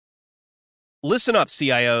Listen up,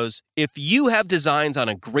 CIOs. If you have designs on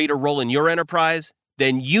a greater role in your enterprise,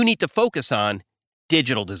 then you need to focus on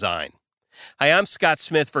digital design. Hi, I'm Scott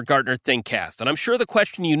Smith for Gartner ThinkCast, and I'm sure the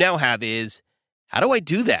question you now have is, how do I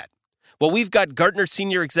do that? Well, we've got Gartner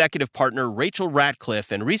Senior Executive Partner Rachel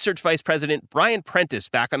Ratcliffe and Research Vice President Brian Prentice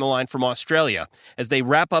back on the line from Australia as they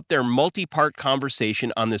wrap up their multi-part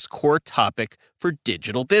conversation on this core topic for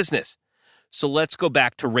digital business. So let's go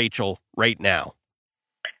back to Rachel right now.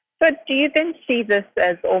 But do you then see this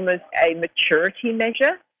as almost a maturity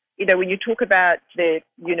measure? You know, when you talk about the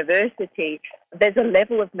university, there's a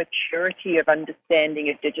level of maturity of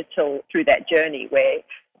understanding of digital through that journey where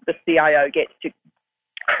the CIO gets to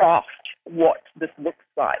craft what this looks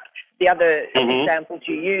like. The other examples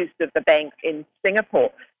you used of the bank in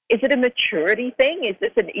Singapore, is it a maturity thing? Is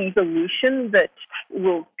this an evolution that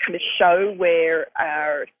will kind of show where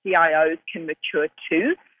our CIOs can mature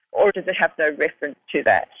to, or does it have no reference to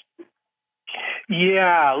that?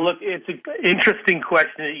 Yeah, look, it's an interesting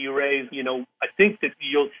question that you raised. You know, I think that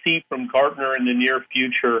you'll see from Gartner in the near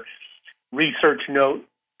future research note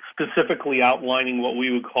specifically outlining what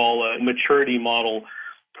we would call a maturity model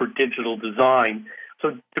for digital design.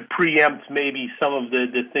 So to preempt maybe some of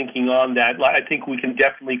the thinking on that, I think we can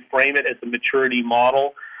definitely frame it as a maturity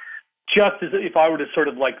model. Just as if I were to sort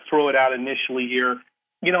of like throw it out initially here,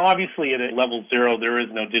 you know, obviously at a level 0, there is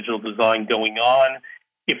no digital design going on.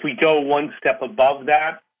 If we go one step above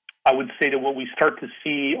that, I would say that what we start to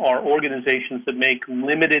see are organizations that make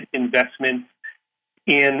limited investments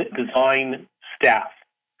in design staff.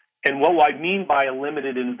 And what I mean by a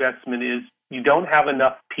limited investment is you don't have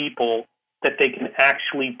enough people that they can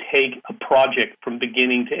actually take a project from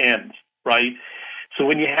beginning to end, right? So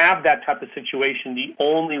when you have that type of situation, the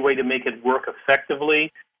only way to make it work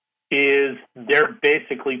effectively is they're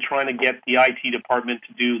basically trying to get the IT department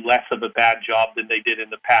to do less of a bad job than they did in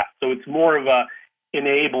the past. So it's more of a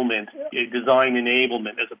enablement, a design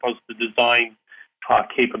enablement, as opposed to design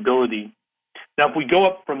capability. Now, if we go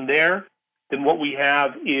up from there, then what we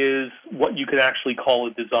have is what you could actually call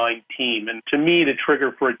a design team. And to me, the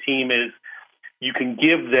trigger for a team is you can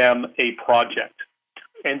give them a project,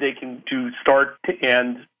 and they can do start to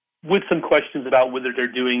end with some questions about whether they're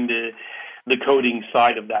doing the coding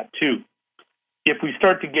side of that too. If we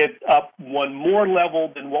start to get up one more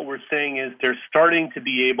level, then what we're saying is they're starting to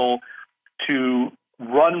be able to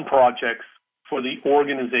run projects for the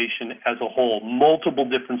organization as a whole, multiple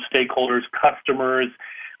different stakeholders, customers,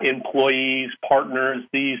 employees, partners,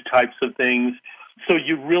 these types of things. So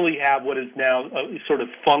you really have what is now a sort of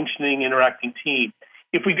functioning, interacting team.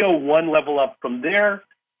 If we go one level up from there,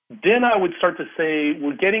 then I would start to say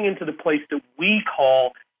we're getting into the place that we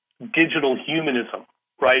call digital humanism.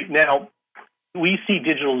 Right now, we see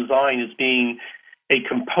digital design as being a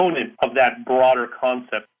component of that broader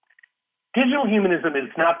concept. Digital humanism is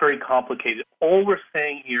not very complicated. All we're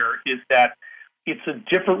saying here is that it's a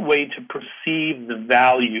different way to perceive the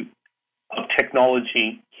value of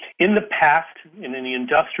technology. In the past, and in the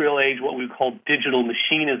industrial age, what we call digital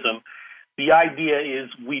machinism, the idea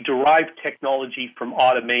is we derive technology from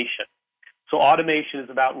automation. So automation is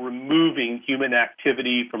about removing human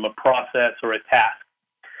activity from a process or a task.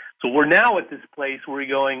 So we're now at this place where we're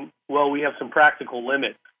going, well, we have some practical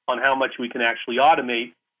limits on how much we can actually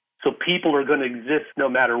automate. So people are going to exist no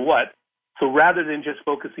matter what. So rather than just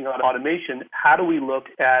focusing on automation, how do we look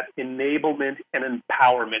at enablement and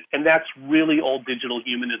empowerment? And that's really all digital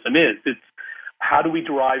humanism is. It's how do we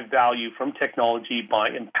derive value from technology by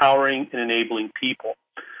empowering and enabling people?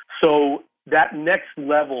 So that next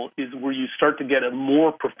level is where you start to get a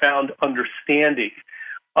more profound understanding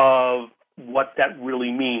of what that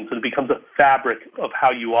really means. And it becomes a fabric of how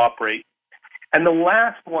you operate. And the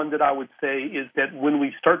last one that I would say is that when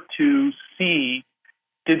we start to see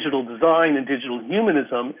digital design and digital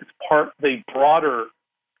humanism as part of a broader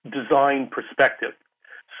design perspective.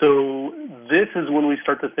 So this is when we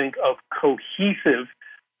start to think of cohesive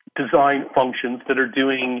design functions that are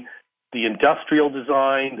doing the industrial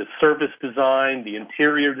design, the service design, the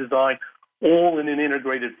interior design, all in an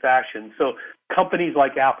integrated fashion. So companies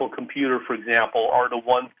like Apple Computer, for example, are the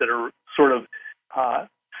ones that are sort of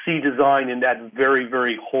see design in that very,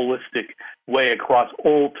 very holistic way across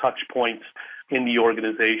all touch points in the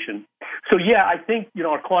organization. So yeah, I think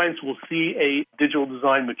our clients will see a digital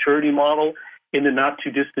design maturity model in the not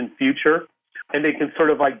too distant future, and they can sort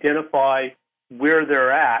of identify where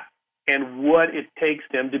they're at and what it takes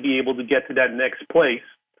them to be able to get to that next place.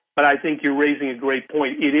 But I think you're raising a great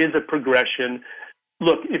point. It is a progression.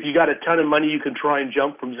 Look, if you got a ton of money, you can try and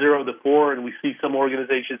jump from 0 to 4, and we see some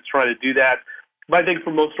organizations try to do that. But I think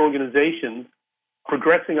for most organizations,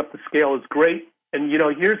 progressing up the scale is great. And,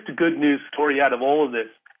 here's the good news story out of all of this.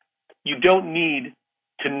 You don't need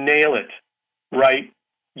to nail it, right?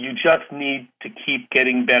 You just need to keep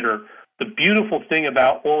getting better. The beautiful thing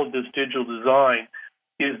about all of this digital design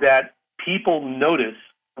is that people notice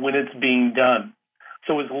when it's being done.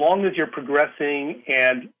 So as long as you're progressing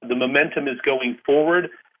and the momentum is going forward,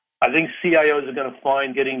 I think CIOs are going to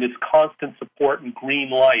find getting this constant support and green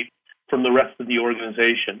light from the rest of the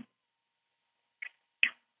organization.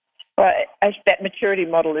 Well, that maturity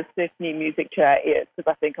model is certainly music to our ears,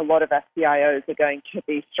 because I think a lot of our CIOs are going to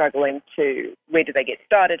be struggling to, where do they get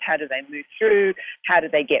started, how do they move through, how do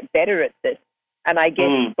they get better at this? And I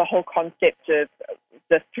guess the whole concept of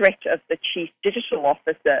the threat of the chief digital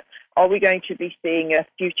officer, are we going to be seeing a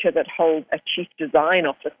future that holds a chief design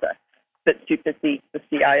officer that supersedes the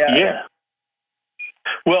CIO? Yeah.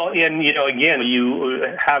 Well, and, again,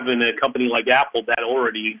 you have in a company like Apple that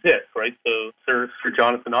already exists, right? So Sir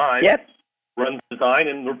Jonathan Ive runs design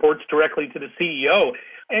and reports directly to the CEO.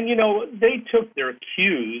 And, they took their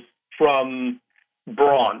cues from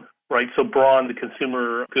Braun, right? So Braun, the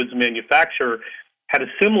consumer goods manufacturer, had a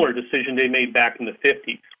similar decision they made back in the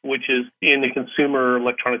 50s, which is in the consumer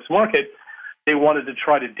electronics market, they wanted to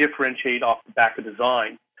try to differentiate off the back of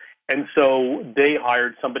design. And so they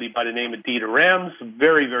hired somebody by the name of Dieter Rams, a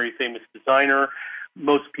very, very famous designer.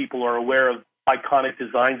 Most people are aware of iconic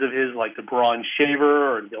designs of his, like the Braun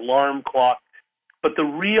shaver or the alarm clock. But the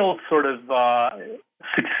real sort of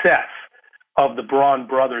success of the Braun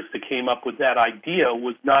brothers that came up with that idea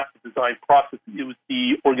was not the design process, it was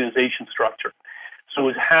the organization structure. So it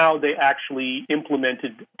was how they actually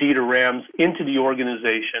implemented Dieter Rams into the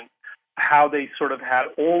organization, how they sort of had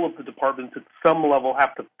all of the departments at some level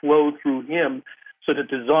have to flow through him so that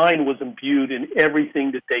design was imbued in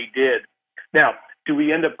everything that they did. Now, do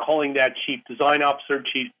we end up calling that chief design officer,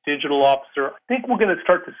 chief digital officer? I think we're going to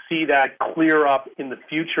start to see that clear up in the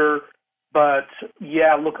future. But,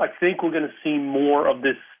 yeah, look, I think we're going to see more of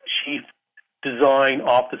this chief design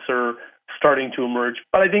officer starting to emerge.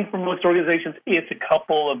 But I think for most organizations, it's a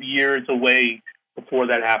couple of years away before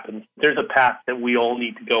that happens. There's a path that we all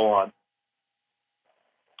need to go on.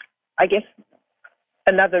 I guess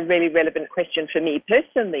another really relevant question for me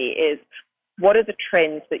personally is, what are the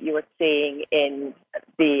trends that you are seeing in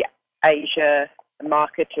the Asia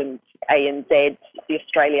market and ANZ, the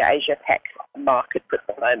Australia Asia Pac markets at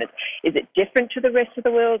the moment? Is it different to the rest of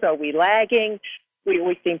the world? Are we lagging? We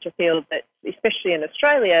always seem to feel that, especially in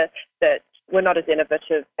Australia, that we're not as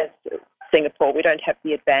innovative as Singapore. We don't have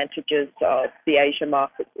the advantages of the Asia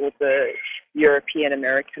market or the European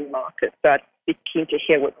American market. So I'd be keen to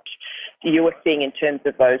hear what you are seeing in terms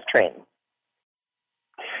of those trends.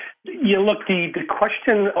 Yeah, look, the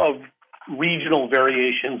question of regional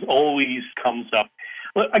variations always comes up.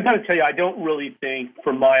 Look, I got to tell you, I don't really think,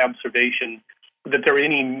 from my observation, that there are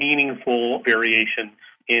any meaningful variations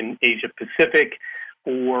in Asia Pacific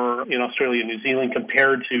or in Australia and New Zealand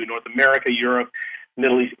compared to North America, Europe,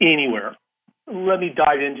 Middle East, anywhere. Let me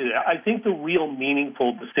dive into that. I think the real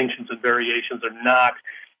meaningful distinctions and variations are not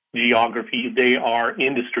geography, they are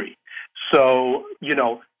industry. So,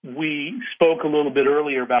 we spoke a little bit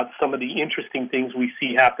earlier about some of the interesting things we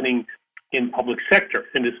see happening in public sector,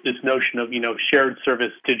 and this notion of, shared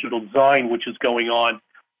service digital design, which is going on.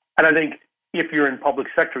 And I think if you're in public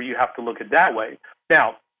sector, you have to look at it that way.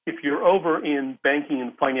 Now, if you're over in banking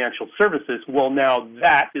and financial services, well, now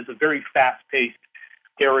that is a very fast-paced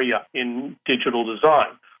area in digital design.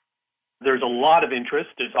 There's a lot of interest.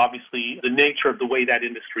 There's obviously the nature of the way that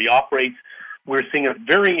industry operates. We're seeing a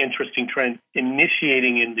very interesting trend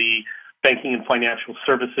initiating in the banking and financial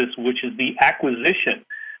services, which is the acquisition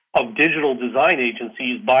of digital design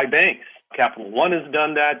agencies by banks. Capital One has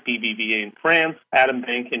done that, BBVA in France, Adam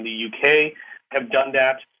Bank in the UK have done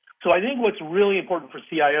that. So I think what's really important for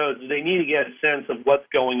CIOs is they need to get a sense of what's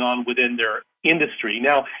going on within their industry.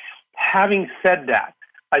 Now, having said that,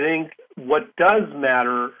 I think what does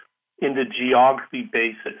matter in the geography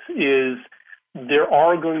basis is there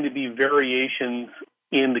are going to be variations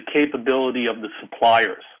in the capability of the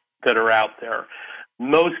suppliers that are out there.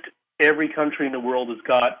 Most every country in the world has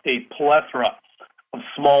got a plethora of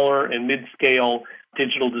smaller and mid-scale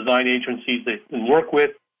digital design agencies they can work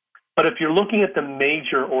with. But if you're looking at the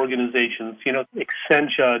major organizations,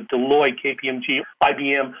 Accenture, Deloitte, KPMG,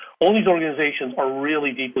 IBM, all these organizations are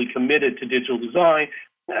really deeply committed to digital design.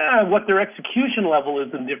 What their execution level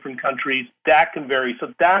is in different countries, that can vary.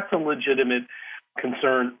 So that's a legitimate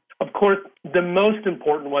concern. Of course, the most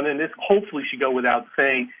important one, and this hopefully should go without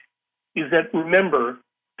saying, is that, remember,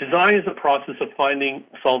 design is a process of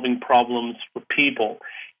solving problems for people.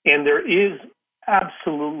 And there is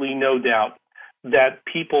absolutely no doubt that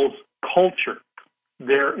people's culture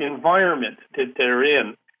their environment that they're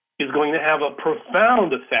in is going to have a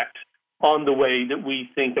profound effect on the way that we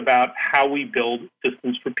think about how we build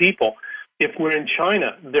systems for people. If we're in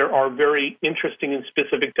China, there are very interesting and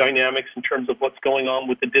specific dynamics in terms of what's going on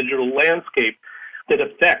with the digital landscape that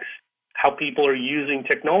affects how people are using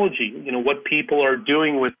technology. What people are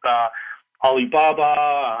doing with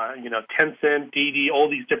Alibaba, Tencent, Didi, all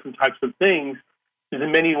these different types of things is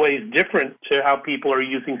in many ways different to how people are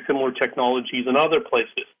using similar technologies in other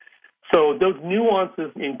places. So those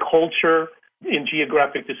nuances in culture, in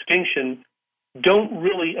geographic distinction, don't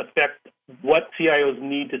really affect what CIOs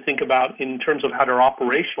need to think about in terms of how they're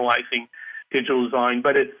operationalizing digital design,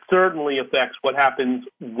 but it certainly affects what happens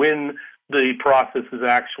when the process is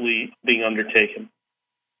actually being undertaken.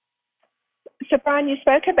 So, Brian, you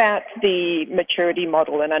spoke about the maturity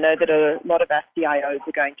model, and I know that a lot of our CIOs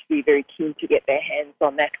are going to be very keen to get their hands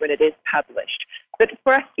on that when it is published. But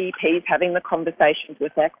for us EPs having the conversations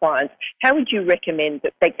with our clients, how would you recommend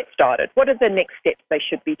that they get started? What are the next steps they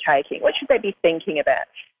should be taking? What should they be thinking about?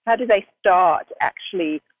 How do they start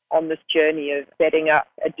actually on this journey of setting up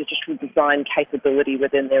a digital design capability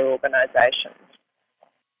within their organizations?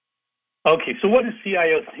 Okay, so what do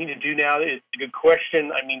CIOs need to do now? It's a good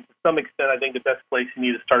question. I mean, to some extent, I think the best place you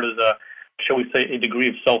need to start is shall we say, a degree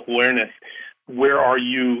of self-awareness. Where are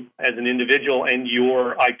you as an individual and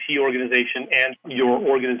your IT organization and your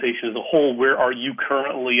organization as a whole? Where are you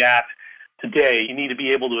currently at today? You need to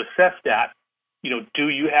be able to assess that. Do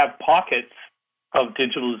you have pockets of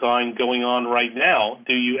digital design going on right now?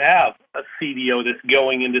 Do you have a CDO that's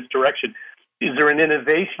going in this direction? Is there an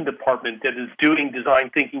innovation department that is doing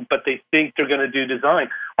design thinking, but they think they're going to do design?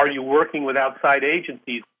 Are you working with outside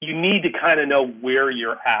agencies? You need to kind of know where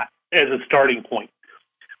you're at as a starting point.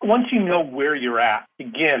 Once you know where you're at,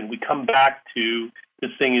 again, we come back to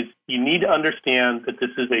this thing is you need to understand that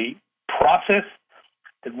this is a process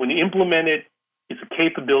that when implemented is a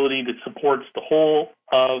capability that supports the whole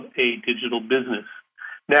of a digital business.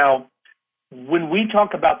 Now, when we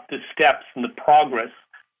talk about the steps and the progress,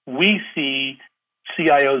 we see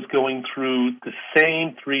CIOs going through the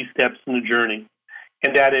same 3 steps in the journey.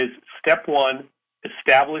 And that is step 1,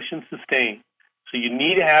 establish and sustain. So you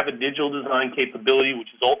need to have a digital design capability,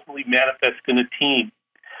 which is ultimately manifest in a team.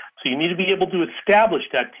 So you need to be able to establish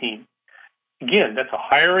that team. Again, that's a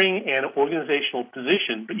hiring and organizational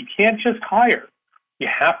position, but you can't just hire. You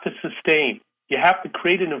have to sustain. You have to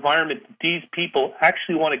create an environment that these people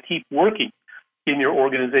actually want to keep working in your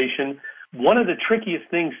organization. One of the trickiest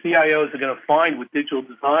things CIOs are going to find with digital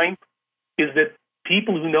design is that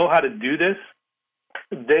people who know how to do this,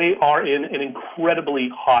 they are in an incredibly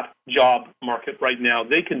hot job market right now.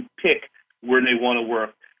 They can pick where they want to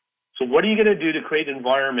work. So what are you going to do to create an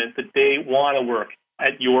environment that they want to work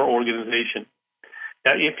at your organization?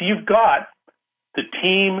 Now, if you've got the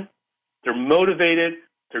team, they're motivated,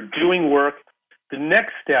 they're doing work, the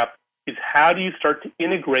next step is how do you start to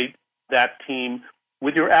integrate that team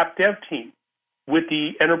with your app dev team, with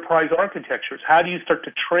the enterprise architectures? How do you start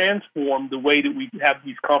to transform the way that we have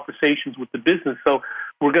these conversations with the business? So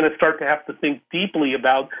we're going to start to have to think deeply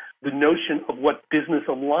about the notion of what business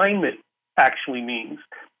alignment actually means.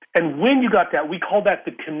 And when you got that, we call that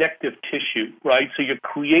the connective tissue, right? So you're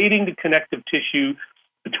creating the connective tissue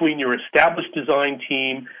between your established design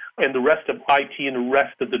team and the rest of IT and the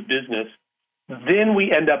rest of the business. Then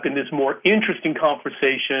we end up in this more interesting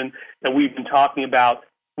conversation that we've been talking about,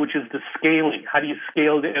 which is the scaling. How do you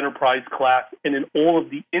scale the enterprise class? And then all of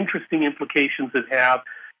the interesting implications that have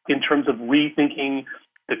in terms of rethinking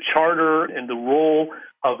the charter and the role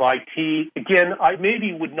of IT. Again, I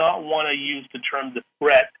maybe would not want to use the term the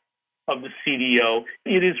threat of the CDO.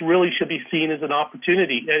 It is really should be seen as an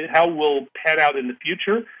opportunity. And how we'll pan out in the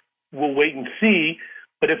future, we'll wait and see.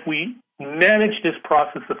 But if we manage this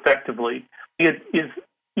process effectively, it is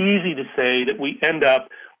easy to say that we end up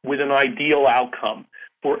with an ideal outcome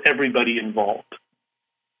for everybody involved.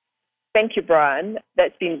 Thank you, Brian.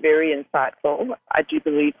 That's been very insightful. I do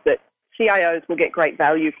believe that CIOs will get great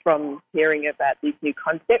value from hearing about these new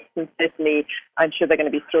concepts, and certainly I'm sure they're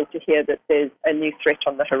going to be thrilled to hear that there's a new threat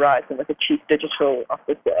on the horizon with a chief design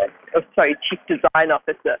officer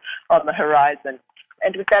on the horizon.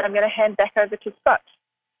 And with that, I'm going to hand back over to Scott.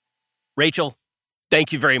 Rachel,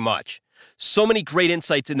 thank you very much. So many great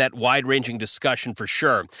insights in that wide-ranging discussion for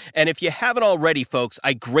sure. And if you haven't already, folks,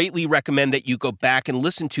 I greatly recommend that you go back and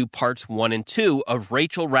listen to parts 1 and 2 of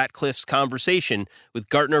Rachel Ratcliffe's conversation with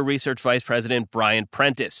Gartner Research Vice President Brian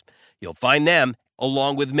Prentice. You'll find them,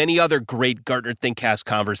 along with many other great Gartner ThinkCast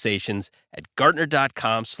conversations, at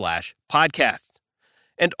gartner.com/podcast.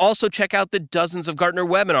 And also check out the dozens of Gartner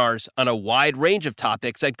webinars on a wide range of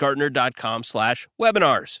topics at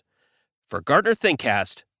Gartner.com/webinars. For Gartner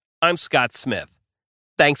ThinkCast, I'm Scott Smith.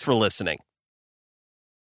 Thanks for listening.